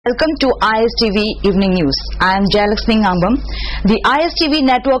Welcome to ISTV Evening News. I am Jayalakshmi Ngambam. The ISTV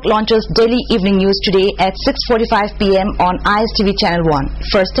network launches daily evening news today at 6:45 p.m. on ISTV Channel 1.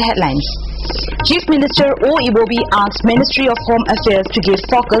 First, the headlines. Chief Minister O. Ibobi asks Ministry of Home Affairs to give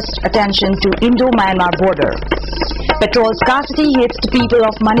focused attention to Indo-Myanmar border. Petrol scarcity hits the people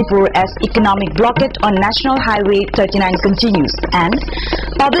of Manipur as economic blockade on National Highway 39 continues. And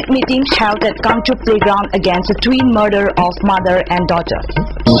public meeting held at Kangchup Playground against a twin murder of mother and daughter.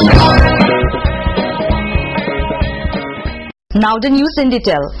 Now the news in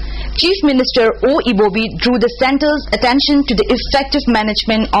detail. Chief Minister O. Ibobi drew the centre's attention to the effective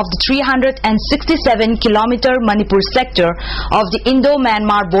management of the 367-kilometre Manipur sector of the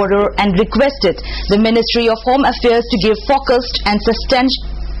Indo-Myanmar border and requested the Ministry of Home Affairs to give focused and sustained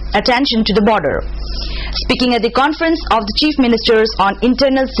attention to the border. Speaking at the conference of the Chief Ministers on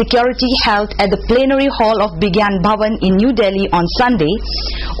Internal Security held at the Plenary Hall of Bigyan Bhavan in New Delhi on Sunday,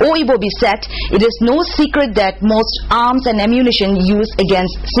 O. Ibobi said it is no secret that most arms and ammunition used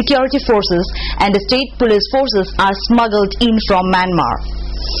against security forces and the state police forces are smuggled in from Myanmar.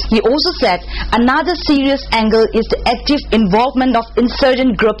 He also said another serious angle is the active involvement of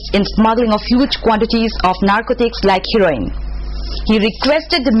insurgent groups in smuggling of huge quantities of narcotics like heroin. He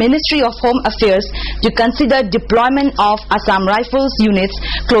requested the Ministry of Home Affairs to consider deployment of Assam Rifles units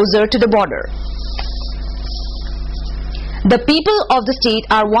closer to the border. The people of the state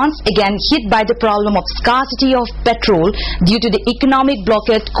are once again hit by the problem of scarcity of petrol due to the economic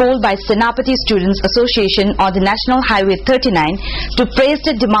blockade called by Senapati Students Association on the National Highway 39 to press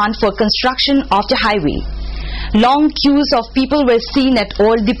the demand for construction of the highway. Long queues of people were seen at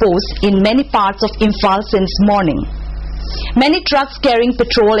oil depots in many parts of Imphal since morning. Many trucks carrying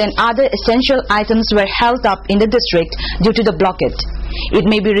petrol and other essential items were held up in the district due to the blockade. It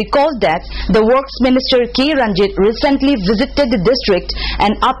may be recalled that the Works Minister K. Ranjit recently visited the district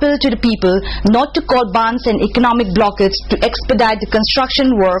and appealed to the people not to call bans and economic blockades to expedite the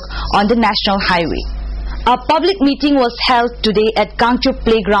construction work on the national highway. A public meeting was held today at Kangchup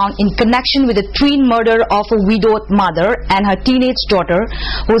Playground in connection with the twin murder of a widowed mother and her teenage daughter,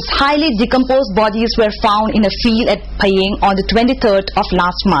 whose highly decomposed bodies were found in a field at Phayeng on the 23rd of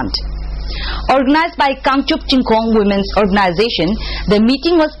last month. Organized by Kangchup Chingkhong Women's Organization, the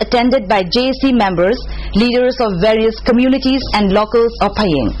meeting was attended by JAC members, leaders of various communities and locals of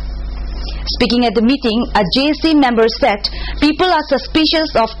Phayeng. Speaking at the meeting, a JAC member said people are suspicious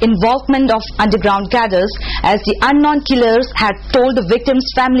of involvement of underground cadres as the unknown killers had told the victim's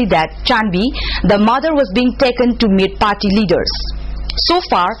family that Chanbi, the mother, was being taken to meet party leaders. So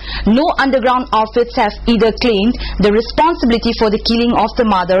far, no underground outfits have either claimed the responsibility for the killing of the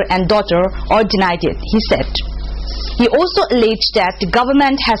mother and daughter or denied it, he said. He also alleged that the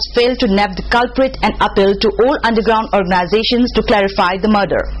government has failed to nab the culprit and appealed to all underground organizations to clarify the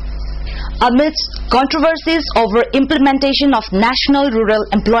murder. Amidst controversies over implementation of National Rural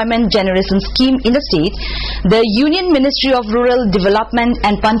Employment Generation Scheme in the state, the Union Ministry of Rural Development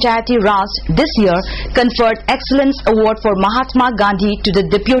and Panchayati Raj this year conferred Excellence Award for Mahatma Gandhi to the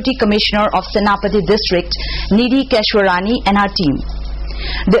Deputy Commissioner of Senapati District, Nidhi Keshwarani, and her team.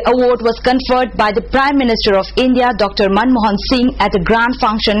 The award was conferred by the Prime Minister of India, Dr. Manmohan Singh, at a grand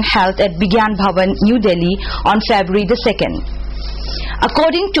function held at Bigyan Bhavan, New Delhi on February the 2nd.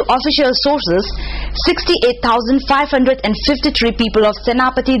 According to official sources, 68,553 people of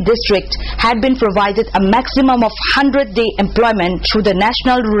Senapati district had been provided a maximum of 100-day employment through the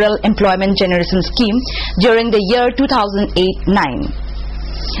National Rural Employment Generation Scheme during the year 2008-9.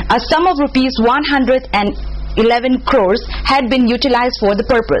 A sum of rupees 111 crores had been utilized for the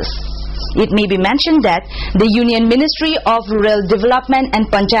purpose. It may be mentioned that the Union Ministry of Rural Development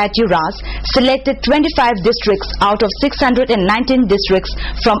and Panchayati Raj selected 25 districts out of 619 districts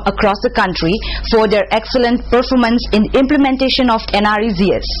from across the country for their excellent performance in implementation of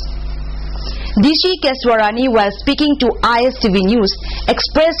NREGS. Nidhi Keshwarani, while speaking to ISTV News,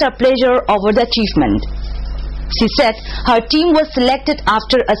 expressed her pleasure over the achievement. She said her team was selected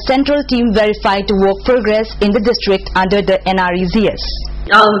after a central team verified work progress in the district under the NREGS.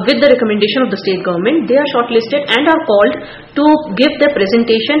 With the recommendation of the state government, they are shortlisted and are called to give their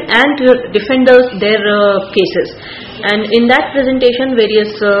presentation and to defend their cases. And in that presentation, various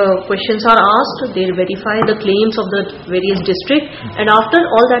questions are asked. They verify the claims of the various districts, and after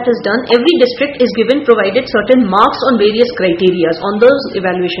all that is done, every district is provided certain marks on various criteria, on those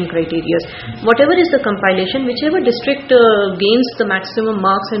evaluation criteria. Whatever is the compilation, whichever district gains the maximum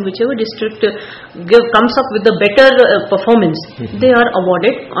marks and whichever district comes up with the better performance, they are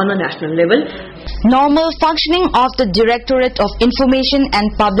awarded on a national level. Normal functioning of the Directorate of Information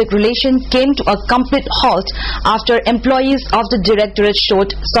and Public Relations came to a complete halt after employees of the Directorate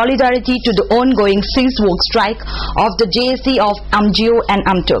showed solidarity to the ongoing cease-work strike of the JSC of Amjio and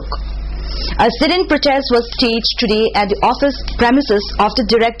Amtuk. A sit-in protest was staged today at the office premises of the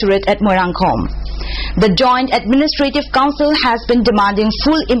Directorate at Moirangkhom. The Joint Administrative Council has been demanding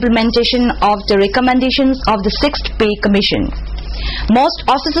full implementation of the recommendations of the 6th Pay Commission. Most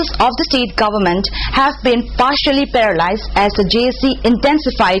offices of the state government have been partially paralyzed as the JSC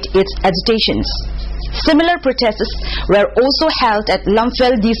intensified its agitations. Similar protests were also held at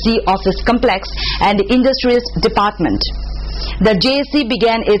Lumphel DC office complex and the Industries Department. The JSC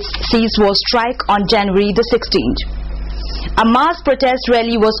began its cease-war strike on January the 16th. A mass protest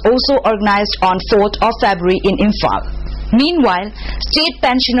rally was also organized on 4th of February in Imphal. Meanwhile, state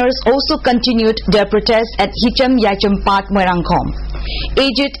pensioners also continued their protests at Hicham Yacham Pat Moirangkhom.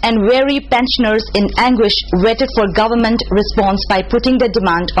 Aged and weary pensioners in anguish waited for government response by putting their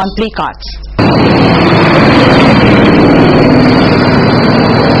demand on placards.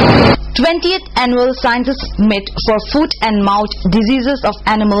 20th Annual Scientists Meet for Foot and Mouth Diseases of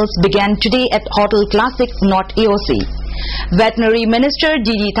Animals began today at Hotel Classic, North AOC. Veterinary Minister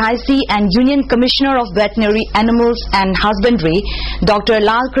D.D. Thaisi and Union Commissioner of Veterinary Animals and Husbandry Dr.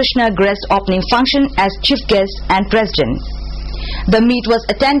 Lal Krishna graced opening function as chief guest and president. The meet was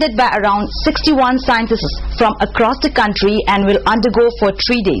attended by around 61 scientists from across the country and will undergo for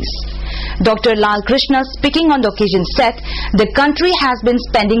 3 days. Dr. Lal Krishna, speaking on the occasion, said the country has been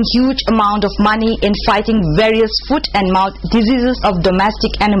spending huge amount of money in fighting various foot and mouth diseases of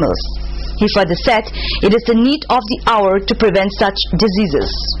domestic animals. He further said it is the need of the hour to prevent such diseases.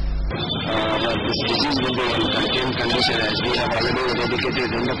 This disease will be in contained condition as we have already eradicated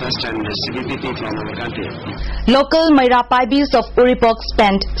rinderpest and CBPP from our country. Local Mairapaibis of Uripok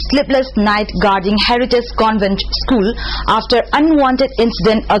spent sleepless night guarding Heritage Convent School after unwanted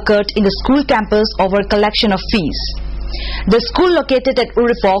incident occurred in the school campus over collection of fees. The school located at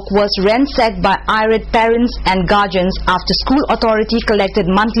Uripok was ransacked by irate parents and guardians after school authority collected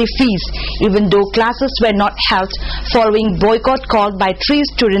monthly fees even though classes were not held following boycott called by 3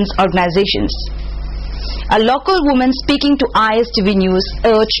 students' organizations. A local woman speaking to ISTV News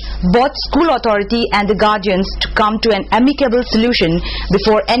urged both school authority and the guardians to come to an amicable solution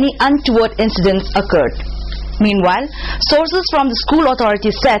before any untoward incidents occurred. Meanwhile, sources from the school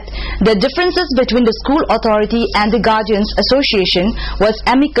authority said the differences between the school authority and the Guardians Association was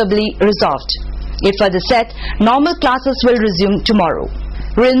amicably resolved. It further said normal classes will resume tomorrow.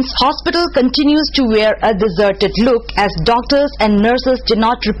 RIMS Hospital continues to wear a deserted look as doctors and nurses did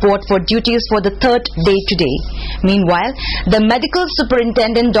not report for duties for the 3rd day today. Meanwhile, the medical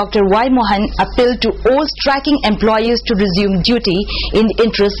superintendent Dr. Y. Mohan appealed to all striking employees to resume duty in the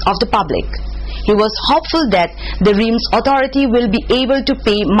interest of the public. He was hopeful that the RIMS authority will be able to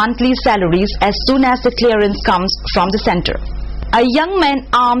pay monthly salaries as soon as the clearance comes from the center. A young man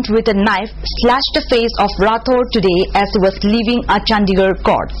armed with a knife slashed the face of Rathore today as he was leaving a Chandigarh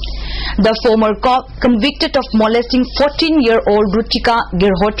court. The former cop convicted of molesting 14-year-old Ruchika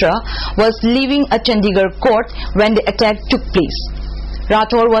Girhotra was leaving a Chandigarh court when the attack took place.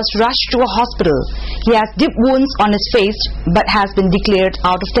 Rathore was rushed to a hospital. He has deep wounds on his face but has been declared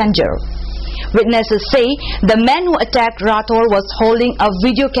out of danger. Witnesses say the man who attacked Rathore was holding a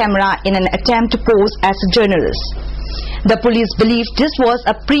video camera in an attempt to pose as a journalist. The police believe this was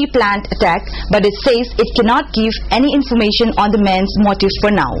a pre-planned attack, but it says it cannot give any information on the man's motive for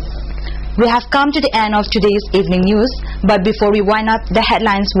now. We have come to the end of today's evening news, but before we wind up the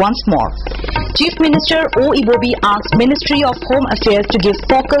headlines once more. Chief Minister O. Ibobi asked Ministry of Home Affairs to give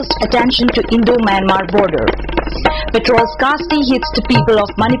focused attention to Indo-Myanmar border. Petrol scarcity hits the people of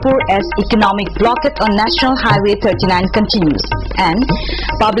Manipur as economic blockade on National Highway 39 continues. And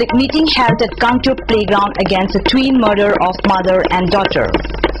public meeting held at Kangchup Playground against the twin murder of mother and daughter.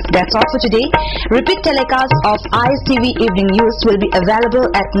 That's all for today. Repeat telecast of ISTV Evening News will be available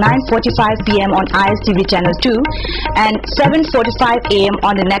at 9:45 p.m. on ISTV Channel 2 and 7:45 a.m.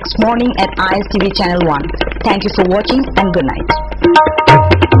 on the next morning at ISTV Channel 1. Thank you for watching and good night.